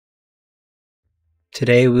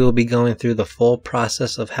Today we will be going through the full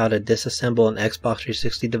process of how to disassemble an Xbox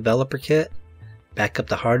 360 developer kit, back up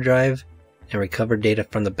the hard drive, and recover data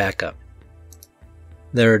from the backup.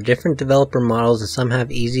 There are different developer models and some have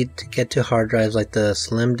easy to get to hard drives like the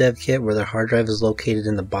Slim Dev kit where their hard drive is located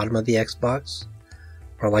in the bottom of the Xbox,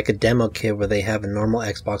 or like a demo kit where they have a normal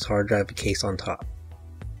Xbox hard drive case on top.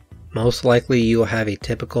 Most likely you will have a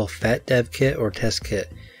typical Phat Dev kit or test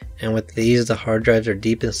kit, and with these the hard drives are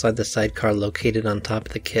deep inside the sidecar located on top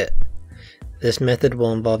of the kit. This method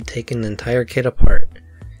will involve taking the entire kit apart.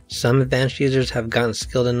 Some advanced users have gotten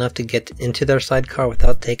skilled enough to get into their sidecar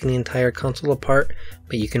without taking the entire console apart,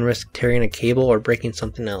 but you can risk tearing a cable or breaking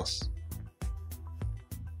something else.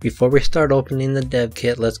 Before we start opening the dev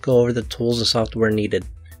kit, let's go over the tools and software needed.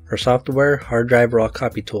 For software, Hard Drive Raw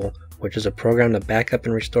Copy Tool, which is a program to back up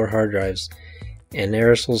and restore hard drives, and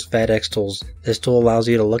Aerosol's FATX tools. This tool allows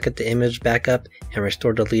you to look at the image backup and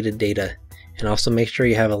restore deleted data, and also make sure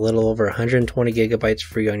you have a little over 120 gigabytes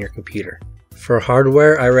free on your computer. For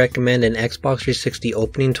hardware, I recommend an Xbox 360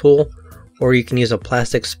 opening tool, or you can use a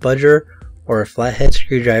plastic spudger or a flathead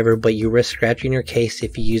screwdriver, but you risk scratching your case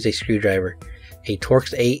if you use a screwdriver. A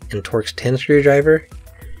Torx 8 and Torx 10 screwdriver,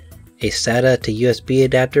 a SATA to USB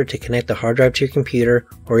adapter to connect the hard drive to your computer,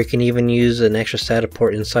 or you can even use an extra SATA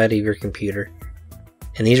port inside of your computer.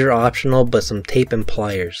 And these are optional, but some tape and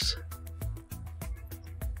pliers.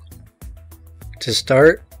 To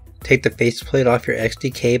start, take the faceplate off your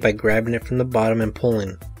XDK by grabbing it from the bottom and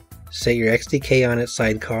pulling. Set your XDK on its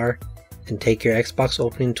sidecar, and take your Xbox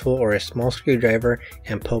opening tool or a small screwdriver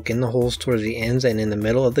and poke in the holes towards the ends and in the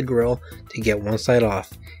middle of the grill to get one side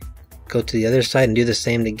off. Go to the other side and do the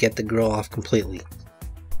same to get the grill off completely.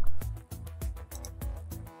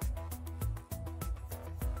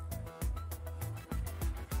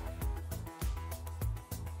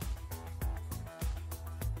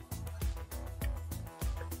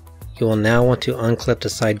 You will now want to unclip the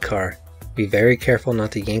sidecar. Be very careful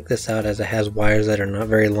not to yank this out as it has wires that are not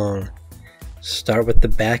very long. Start with the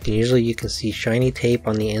back, and usually you can see shiny tape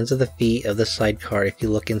on the ends of the feet of the sidecar if you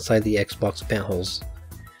look inside the Xbox vent holes.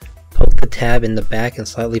 Poke the tab in the back and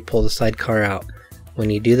slightly pull the sidecar out. When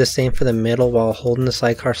you do the same for the middle while holding the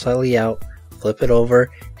sidecar slightly out, flip it over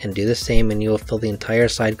and do the same and you will feel the entire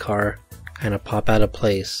sidecar kind of pop out of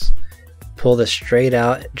place. Pull this straight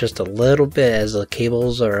out just a little bit as the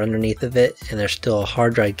cables are underneath of it and there's still a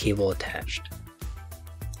hard drive cable attached.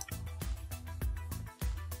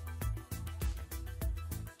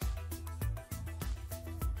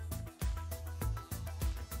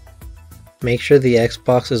 Make sure the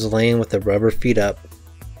Xbox is laying with the rubber feet up.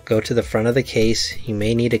 Go to the front of the case. You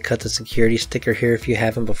may need to cut the security sticker here if you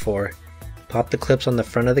haven't before. Pop the clips on the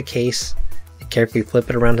front of the case and carefully flip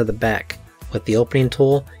it around to the back. With the opening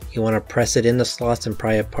tool, you want to press it in the slots and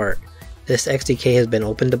pry it apart. This XDK has been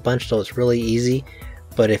opened a bunch, so it's really easy,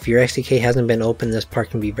 but if your XDK hasn't been opened, this part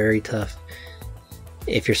can be very tough.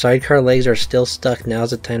 If your sidecar legs are still stuck, now's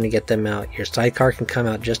the time to get them out. Your sidecar can come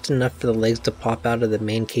out just enough for the legs to pop out of the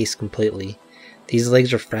main case completely. These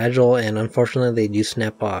legs are fragile and unfortunately they do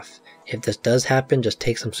snap off. If this does happen, just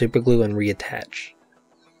take some super glue and reattach.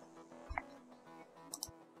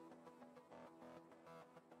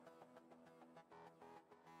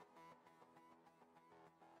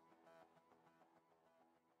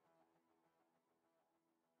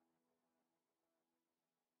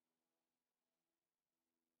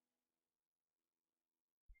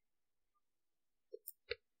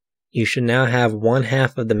 You should now have one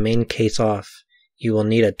half of the main case off. You will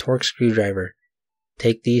need a Torx screwdriver.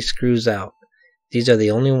 Take these screws out. These are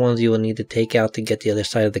the only ones you will need to take out to get the other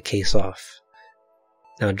side of the case off.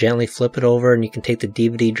 Now gently flip it over and you can take the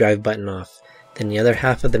DVD drive button off. Then the other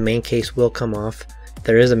half of the main case will come off.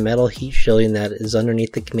 There is a metal heat shielding that is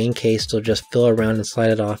underneath the main case, so just feel around and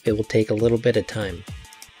slide it off. It will take a little bit of time.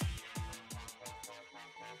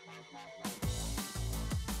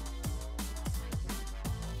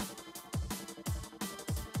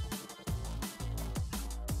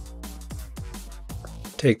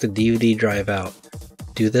 Take the DVD drive out.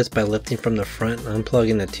 Do this by lifting from the front and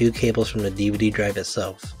unplugging the two cables from the DVD drive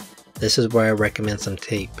itself. This is where I recommend some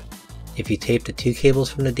tape. If you tape the two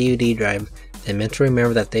cables from the DVD drive, then mentally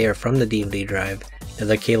remember that they are from the DVD drive. The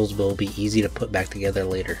other cables will be easy to put back together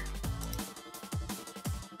later.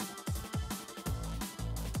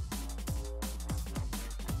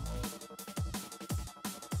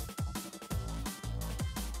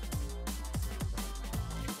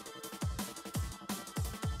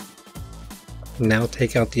 Now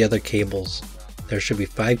take out the other cables. There should be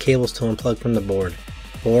 5 cables to unplug from the board.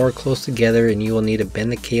 4 are close together and you will need to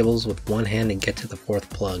bend the cables with one hand to get to the 4th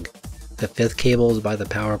plug. The 5th cable is by the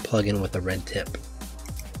power plug-in with a red tip.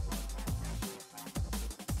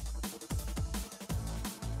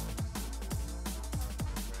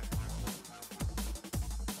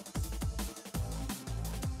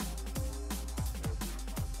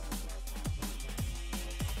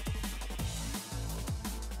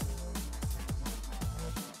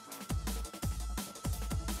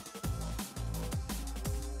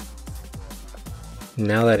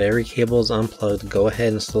 Now that every cable is unplugged, go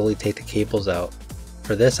ahead and slowly take the cables out.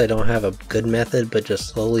 For this I don't have a good method, but just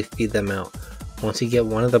slowly feed them out. Once you get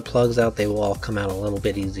one of the plugs out, they will all come out a little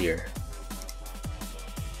bit easier.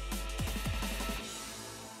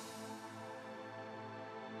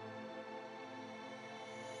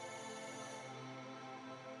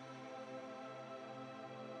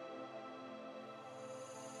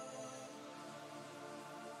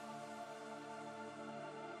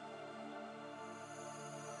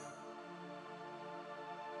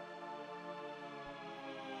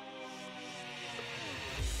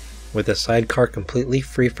 With the sidecar completely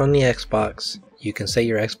free from the Xbox, you can set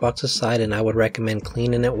your Xbox aside, and I would recommend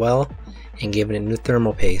cleaning it well and giving it new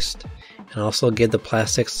thermal paste, and also give the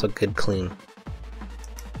plastics a good clean.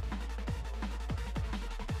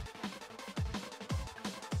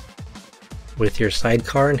 With your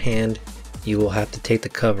sidecar in hand, you will have to take the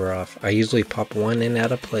cover off. I usually pop one end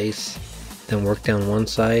out of place, then work down one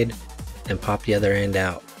side and pop the other end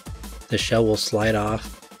out. The shell will slide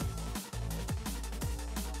off.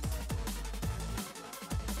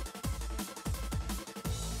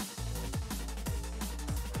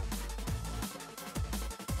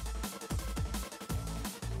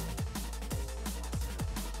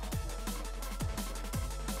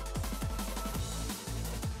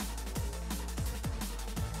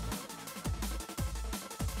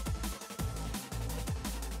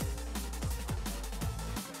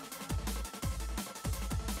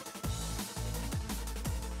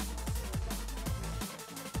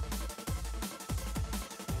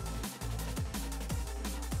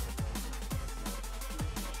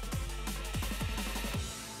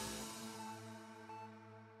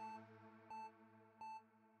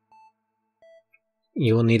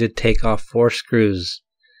 You will need to take off 4 screws.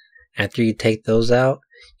 After you take those out,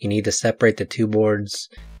 you need to separate the 2 boards.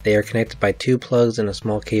 They are connected by 2 plugs and a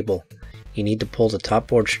small cable. You need to pull the top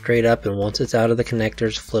board straight up, and once it's out of the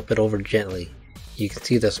connectors, flip it over gently. You can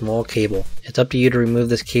see the small cable. It's up to you to remove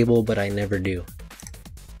this cable, but I never do.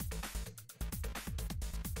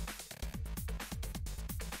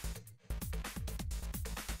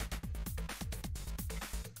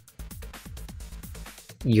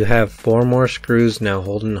 You have 4 more screws now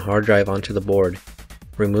holding the hard drive onto the board.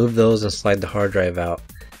 Remove those and slide the hard drive out.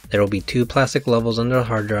 There will be 2 plastic levels under the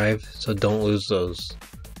hard drive, so don't lose those.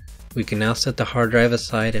 We can now set the hard drive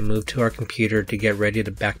aside and move to our computer to get ready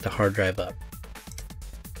to back the hard drive up.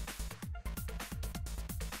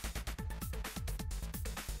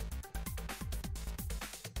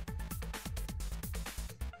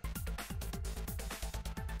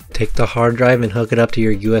 Take the hard drive and hook it up to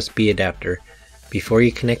your USB adapter. Before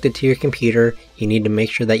you connect it to your computer, you need to make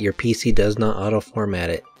sure that your PC does not auto-format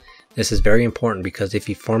it. This is very important because if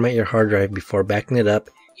you format your hard drive before backing it up,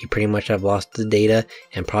 you pretty much have lost the data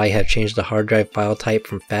and probably have changed the hard drive file type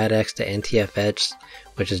from FATX to NTFS,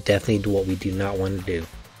 which is definitely what we do not want to do.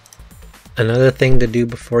 Another thing to do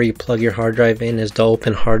before you plug your hard drive in is to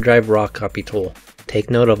open Hard Drive Raw Copy tool. Take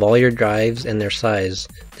note of all your drives and their size.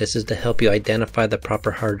 This is to help you identify the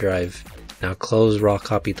proper hard drive. Now close Raw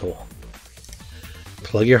Copy tool.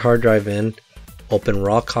 Plug your hard drive in, open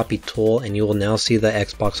Raw Copy tool, and you will now see the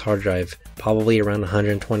Xbox hard drive, probably around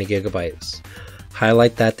 120 gigabytes.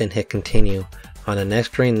 Highlight that, then hit continue. On the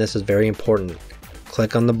next screen, this is very important.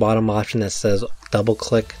 Click on the bottom option that says double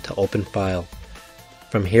click to open file.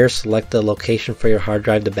 From here, select the location for your hard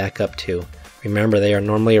drive to back up to. Remember, they are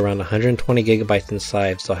normally around 120 gigabytes in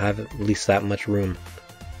size, so have at least that much room.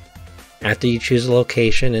 After you choose the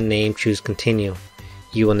location and name, choose continue.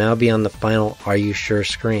 You will now be on the final "Are you sure"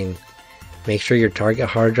 screen. Make sure your target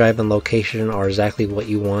hard drive and location are exactly what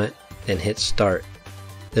you want, then hit start.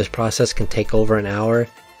 This process can take over an hour.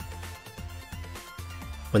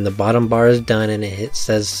 When the bottom bar is done and it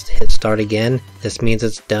says hit start again, this means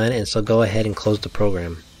it's done, and so go ahead and close the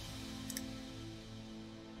program.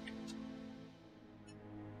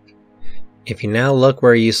 If you now look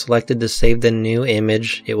where you selected to save the new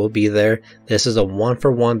image, it will be there. This is a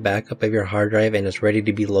 1-for-1 backup of your hard drive and is ready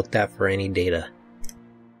to be looked at for any data.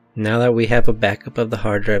 Now that we have a backup of the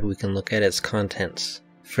hard drive, we can look at its contents.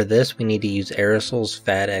 For this, we need to use Aerosol's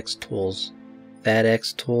FATX tools.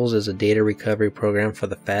 FATX tools is a data recovery program for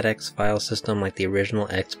the FATX file system like the original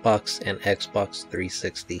Xbox and Xbox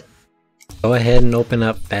 360. Go ahead and open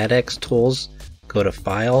up FATX tools, go to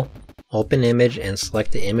File, Open Image, and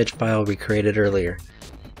select the image file we created earlier.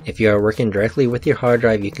 If you are working directly with your hard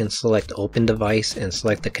drive, you can select Open Device and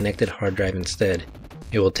select the connected hard drive instead.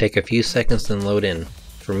 It will take a few seconds to load in.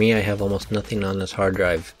 For me, I have almost nothing on this hard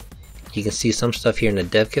drive. You can see some stuff here in the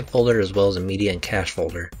dev kit folder as well as a media and cache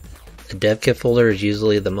folder. The dev kit folder is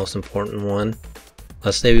usually the most important one.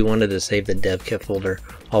 Let's say we wanted to save the dev kit folder.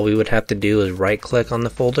 All we would have to do is right click on the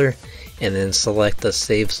folder and then select the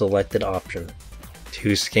Save Selected option.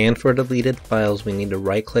 To scan for deleted files, we need to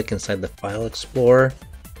right click inside the File Explorer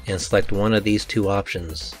and select one of these two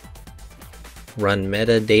options. Run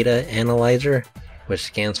Metadata Analyzer, which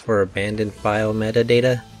scans for abandoned file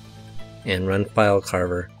metadata, and Run File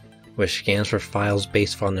Carver, which scans for files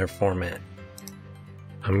based on their format.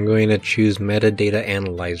 I'm going to choose Metadata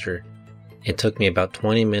Analyzer. It took me about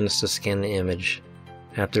 20 minutes to scan the image.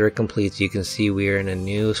 After it completes, you can see we are in a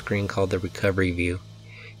new screen called the Recovery View.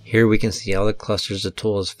 Here we can see all the clusters the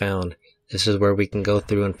tool has found. This is where we can go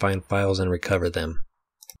through and find files and recover them.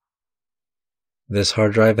 This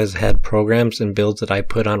hard drive has had programs and builds that I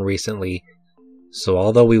put on recently, so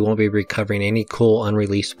although we won't be recovering any cool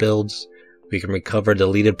unreleased builds, we can recover a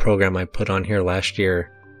deleted program I put on here last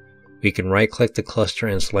year. We can right click the cluster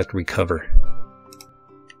and select Recover.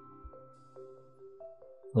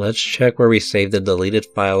 Let's check where we saved the deleted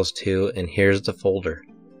files to, and here's the folder.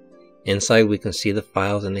 Inside we can see the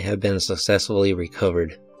files and they have been successfully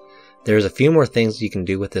recovered. There's a few more things you can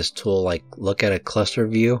do with this tool, like look at a cluster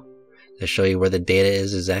view to show you where the data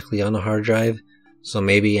is exactly on the hard drive, so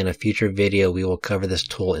maybe in a future video we will cover this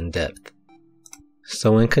tool in depth.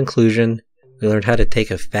 So in conclusion, we learned how to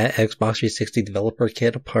take a Phat Xbox 360 developer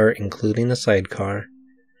kit apart including the sidecar,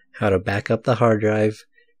 how to back up the hard drive,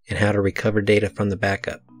 and how to recover data from the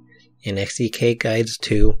backup. In XDK Guides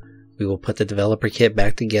 2, we will put the developer kit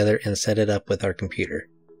back together and set it up with our computer.